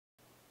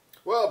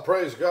Well,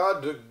 praise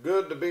God.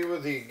 Good to be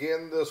with you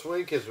again this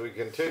week as we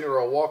continue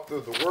our walk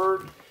through the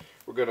Word.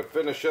 We're going to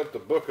finish up the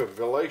book of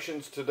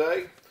Galatians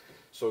today.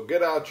 So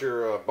get out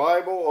your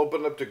Bible,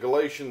 open up to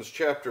Galatians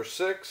chapter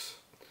 6,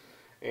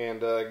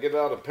 and get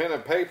out a pen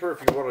and paper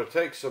if you want to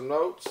take some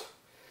notes.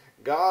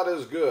 God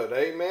is good.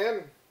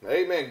 Amen.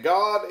 Amen.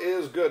 God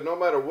is good. No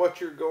matter what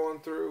you're going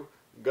through,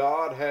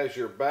 God has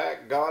your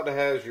back. God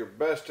has your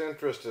best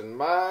interest in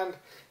mind.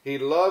 He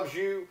loves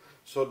you.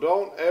 So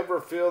don't ever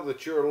feel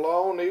that you're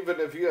alone, even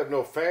if you have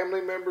no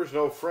family members,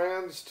 no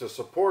friends to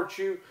support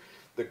you.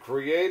 The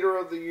creator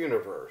of the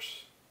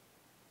universe,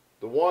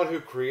 the one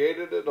who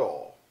created it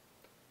all,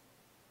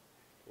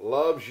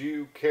 loves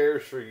you,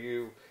 cares for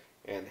you,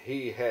 and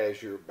he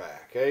has your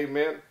back.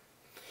 Amen.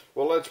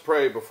 Well, let's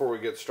pray before we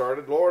get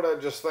started. Lord, I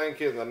just thank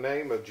you in the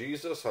name of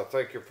Jesus. I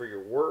thank you for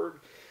your word.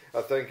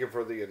 I thank you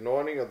for the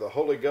anointing of the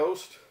Holy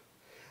Ghost.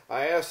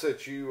 I ask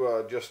that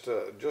you just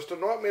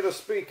anoint me to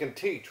speak and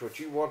teach what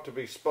you want to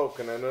be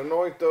spoken, and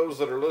anoint those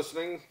that are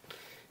listening,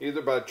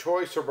 either by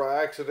choice or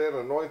by accident.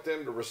 Anoint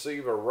them to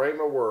receive a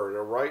rhema word,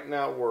 a right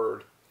now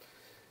word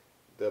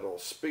that will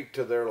speak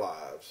to their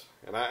lives.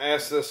 And I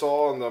ask this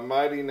all in the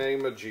mighty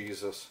name of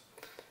Jesus.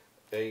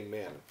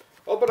 Amen.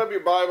 Open up your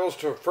Bibles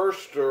to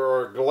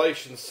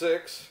Galatians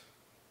 6.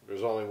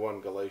 There's only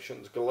one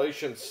Galatians.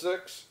 Galatians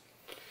 6.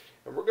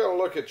 And we're going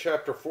to look at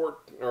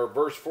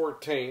verse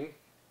 14.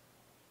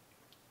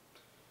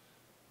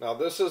 Now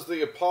this is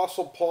the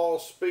Apostle Paul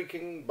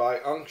speaking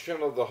by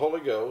unction of the Holy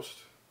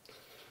Ghost.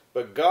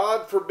 But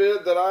God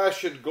forbid that I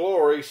should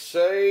glory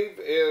save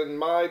in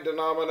my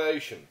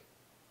denomination.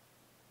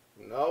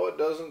 No, it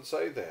doesn't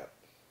say that.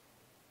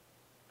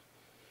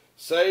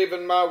 Save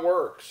in my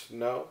works.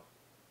 No.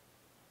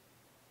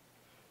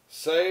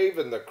 Save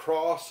in the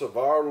cross of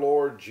our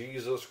Lord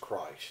Jesus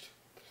Christ,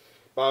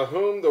 by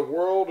whom the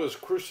world is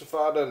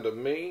crucified unto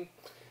me,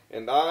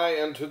 and I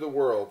unto the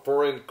world.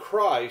 For in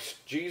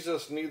Christ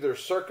Jesus neither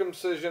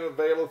circumcision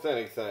availeth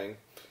anything,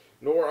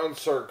 nor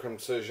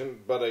uncircumcision,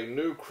 but a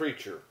new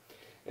creature.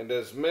 And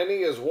as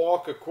many as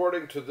walk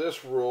according to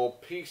this rule,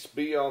 peace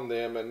be on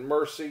them, and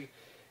mercy,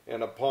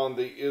 and upon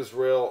the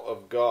Israel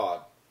of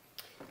God.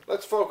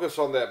 Let's focus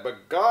on that.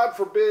 But God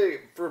forbid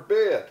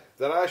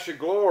that I should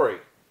glory,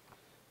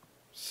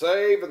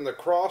 save in the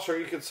cross, or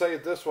you could say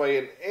it this way,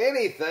 in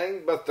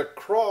anything but the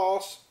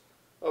cross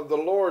of the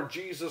Lord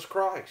Jesus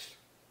Christ.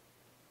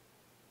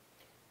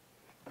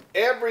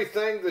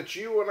 Everything that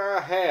you and I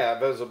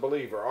have as a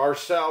believer, our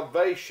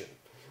salvation,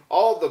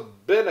 all the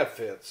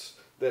benefits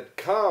that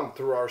come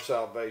through our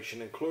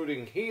salvation,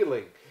 including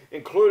healing,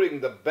 including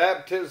the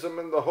baptism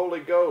in the Holy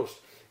Ghost,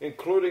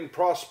 including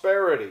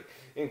prosperity,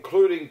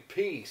 including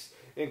peace,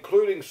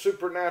 including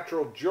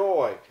supernatural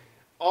joy,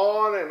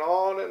 on and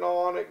on and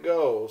on it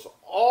goes.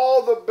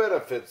 All the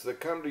benefits that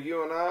come to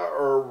you and I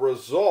are a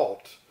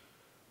result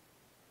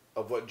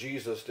of what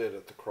Jesus did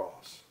at the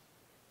cross.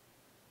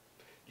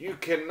 You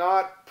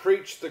cannot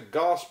preach the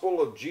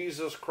gospel of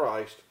Jesus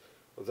Christ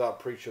without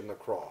preaching the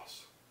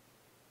cross.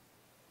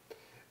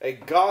 A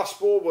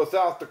gospel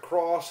without the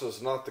cross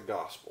is not the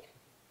gospel.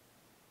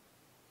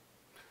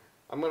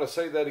 I'm going to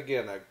say that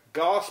again. A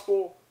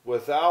gospel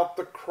without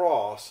the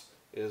cross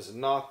is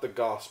not the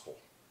gospel.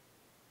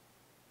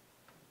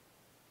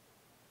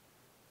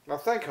 Now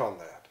think on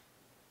that.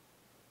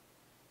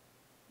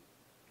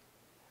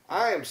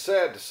 I am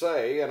sad to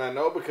say, and I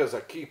know because I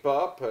keep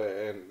up,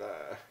 and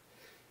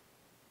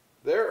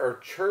there are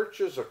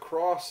churches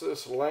across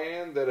this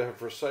land that have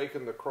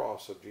forsaken the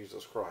cross of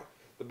Jesus Christ.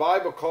 The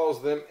Bible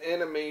calls them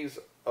enemies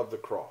of the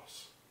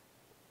cross.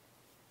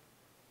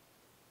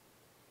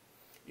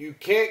 You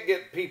can't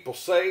get people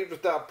saved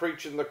without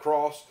preaching the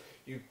cross.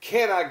 You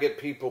cannot get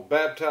people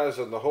baptized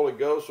in the Holy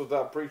Ghost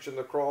without preaching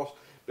the cross,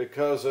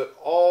 because it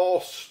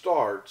all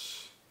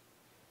starts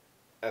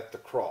at the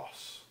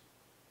cross.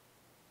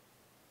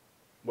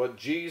 What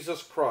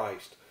Jesus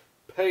Christ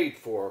paid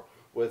for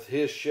with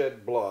his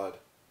shed blood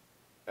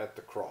at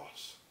the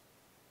cross.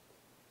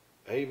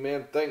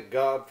 Amen. Thank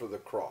God for the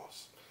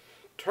cross.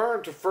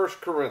 Turn to 1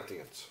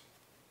 Corinthians.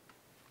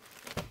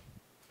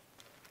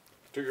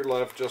 To your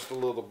left just a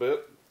little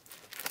bit.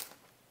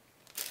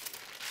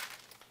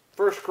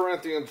 1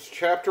 Corinthians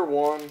chapter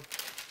 1,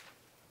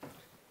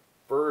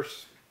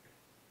 verse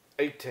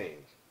 18.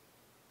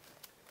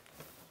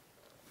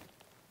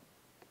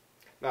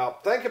 Now,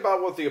 think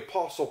about what the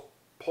Apostle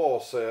Paul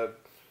said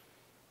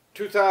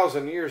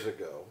 2,000 years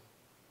ago,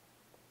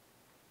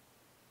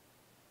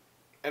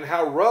 and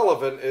how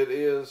relevant it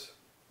is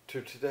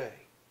to today,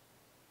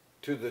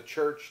 to the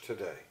church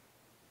today.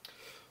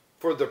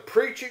 For the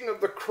preaching of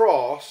the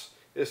cross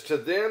is to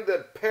them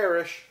that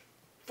perish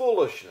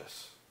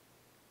foolishness,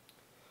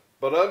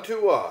 but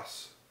unto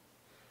us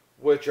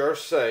which are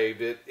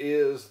saved it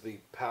is the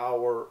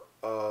power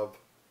of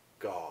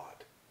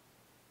God.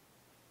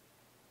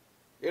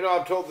 You know,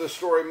 I've told this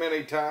story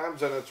many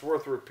times, and it's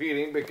worth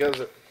repeating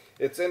because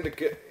it's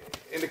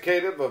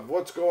indicative of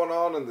what's going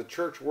on in the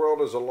church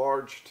world at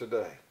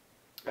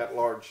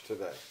large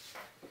today.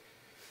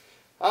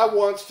 I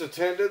once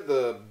attended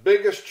the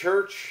biggest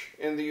church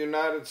in the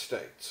United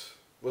States,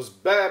 was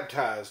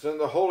baptized in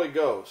the Holy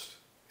Ghost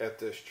at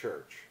this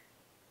church.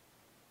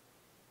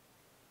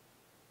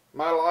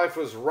 My life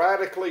was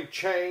radically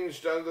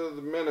changed under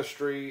the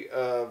ministry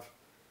of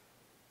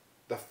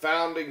the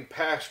founding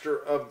pastor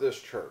of this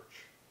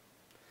church.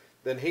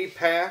 Then he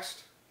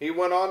passed, he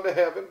went on to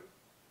heaven,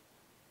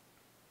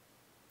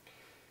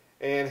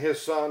 and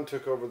his son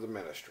took over the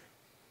ministry.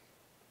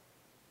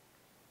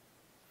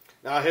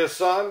 Now his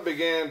son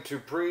began to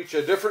preach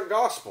a different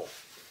gospel.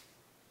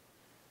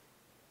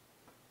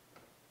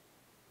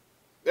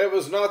 It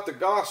was not the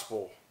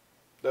gospel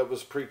that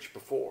was preached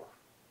before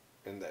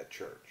in that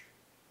church.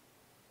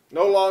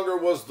 No longer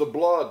was the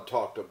blood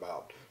talked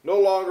about. No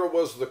longer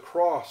was the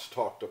cross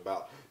talked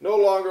about. No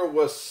longer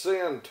was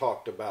sin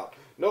talked about.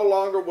 No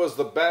longer was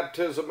the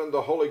baptism in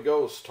the Holy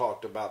Ghost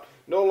talked about.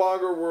 No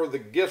longer were the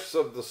gifts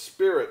of the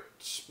Spirit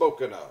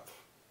spoken of.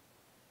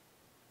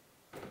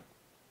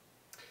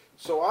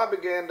 So I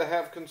began to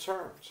have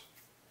concerns.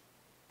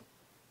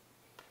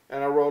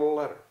 And I wrote a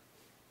letter.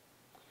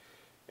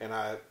 And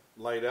I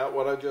laid out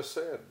what I just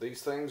said.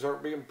 These things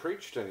aren't being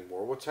preached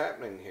anymore. What's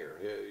happening here?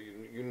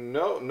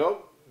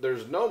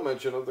 There's no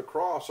mention of the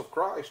cross of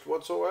Christ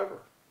whatsoever.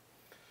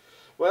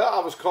 Well,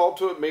 I was called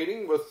to a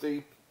meeting with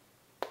the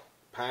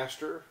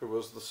pastor, who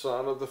was the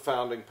son of the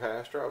founding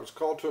pastor. I was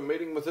called to a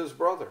meeting with his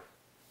brother.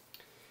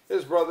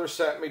 His brother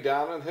sat me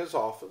down in his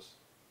office,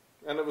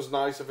 and it was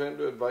nice of him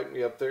to invite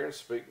me up there and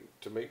speak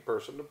to me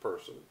person to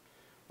person,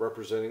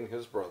 representing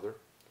his brother.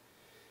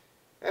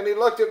 And he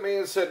looked at me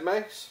and said,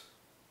 "Mace,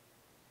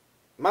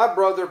 my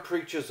brother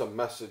preaches a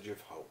message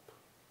of hope.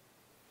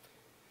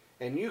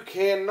 And you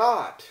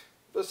cannot,"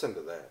 listen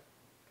to that,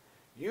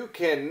 "you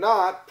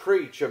cannot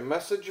preach a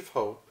message of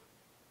hope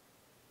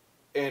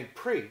and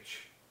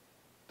preach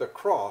the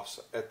cross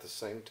at the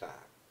same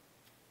time."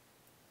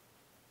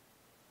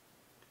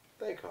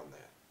 Think on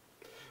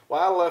that.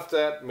 Well, I left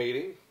that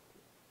meeting,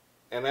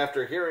 and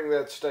after hearing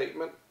that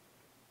statement,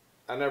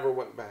 I never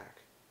went back.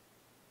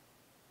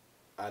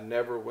 I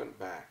never went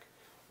back.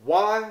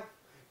 Why?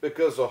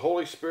 Because the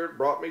Holy Spirit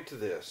brought me to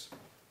this.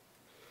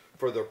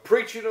 For the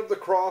preaching of the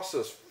cross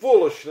is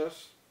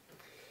foolishness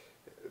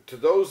to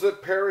those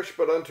that perish,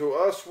 but unto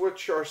us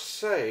which are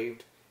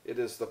saved, it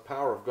is the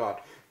power of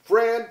God.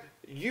 Friend,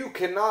 you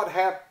cannot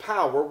have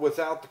power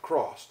without the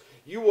cross.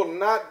 You will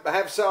not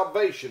have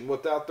salvation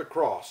without the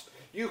cross.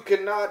 You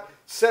cannot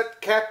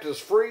set captives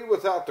free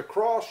without the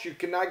cross. You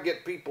cannot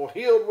get people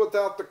healed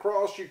without the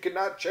cross. You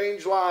cannot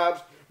change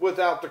lives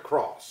without the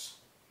cross.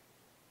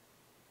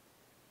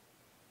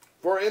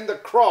 For in the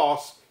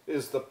cross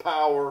is the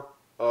power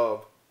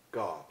of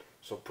God.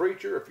 So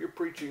preacher, if you're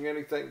preaching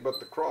anything but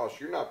the cross,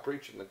 you're not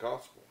preaching the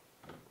gospel.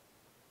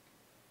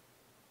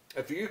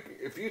 If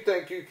you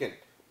think you can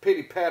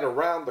pity-pat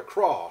around the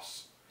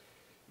cross,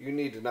 you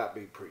need to not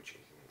be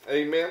preaching.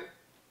 Amen?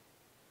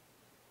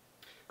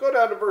 Go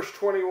down to verse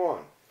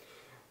 21.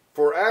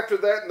 For after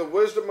that in the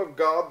wisdom of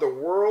God, the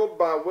world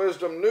by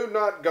wisdom knew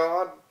not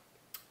God.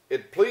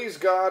 It pleased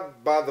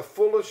God by the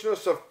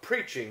foolishness of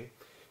preaching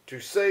to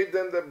save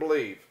them that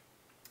believe.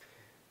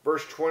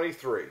 Verse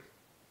 23.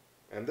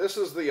 And this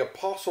is the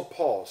Apostle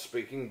Paul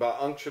speaking by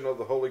unction of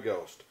the Holy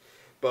Ghost.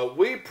 But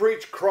we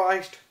preach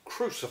Christ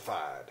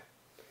crucified,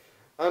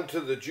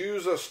 unto the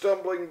Jews a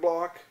stumbling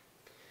block,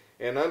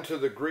 and unto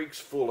the Greeks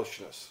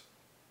foolishness.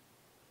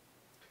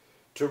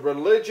 To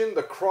religion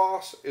the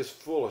cross is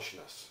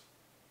foolishness.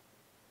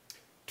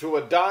 To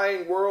a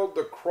dying world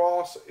the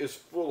cross is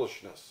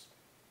foolishness.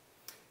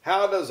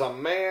 How does a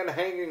man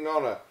hanging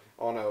on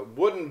a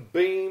wooden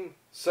beam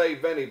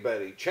save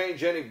anybody,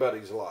 change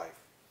anybody's life?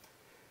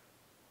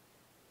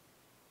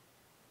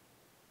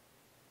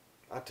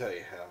 I tell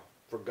you how.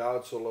 For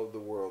God so loved the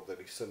world that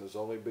he sent his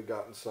only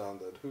begotten Son,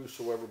 that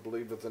whosoever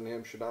believeth in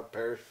him should not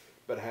perish,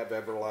 but have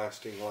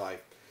everlasting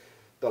life.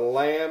 The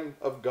Lamb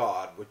of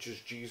God, which is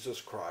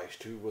Jesus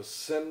Christ, who was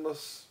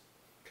sinless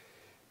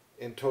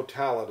in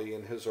totality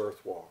in his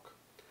earth walk,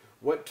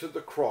 went to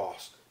the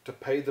cross to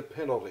pay the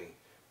penalty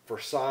for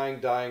sighing,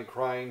 dying,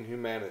 crying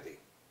humanity.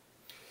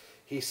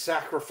 He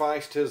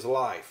sacrificed his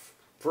life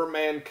for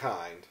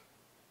mankind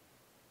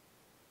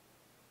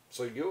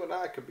so you and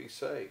I could be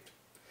saved.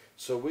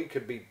 So we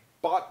could be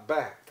bought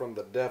back from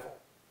the devil.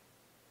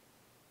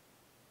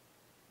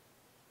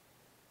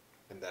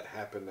 And that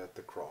happened at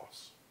the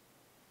cross.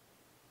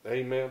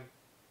 Amen.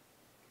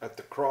 At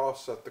the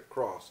cross,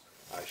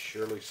 I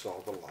surely saw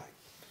the light.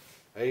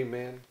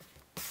 Amen.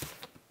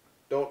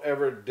 Don't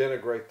ever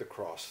denigrate the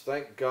cross.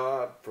 Thank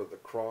God for the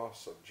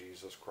cross of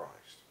Jesus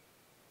Christ.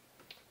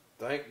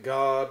 Thank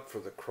God for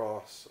the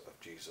cross of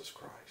Jesus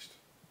Christ.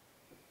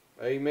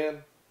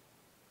 Amen.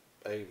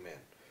 Amen.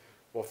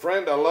 Well,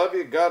 friend, I love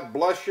you. God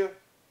bless you.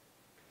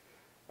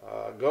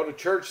 Go to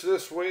church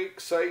this week.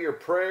 Say your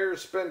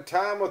prayers. Spend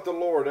time with the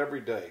Lord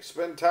every day.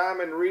 Spend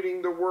time in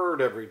reading the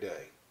Word every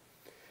day.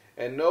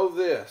 And know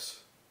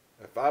this,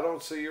 if I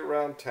don't see you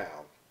around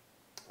town,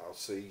 I'll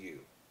see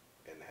you.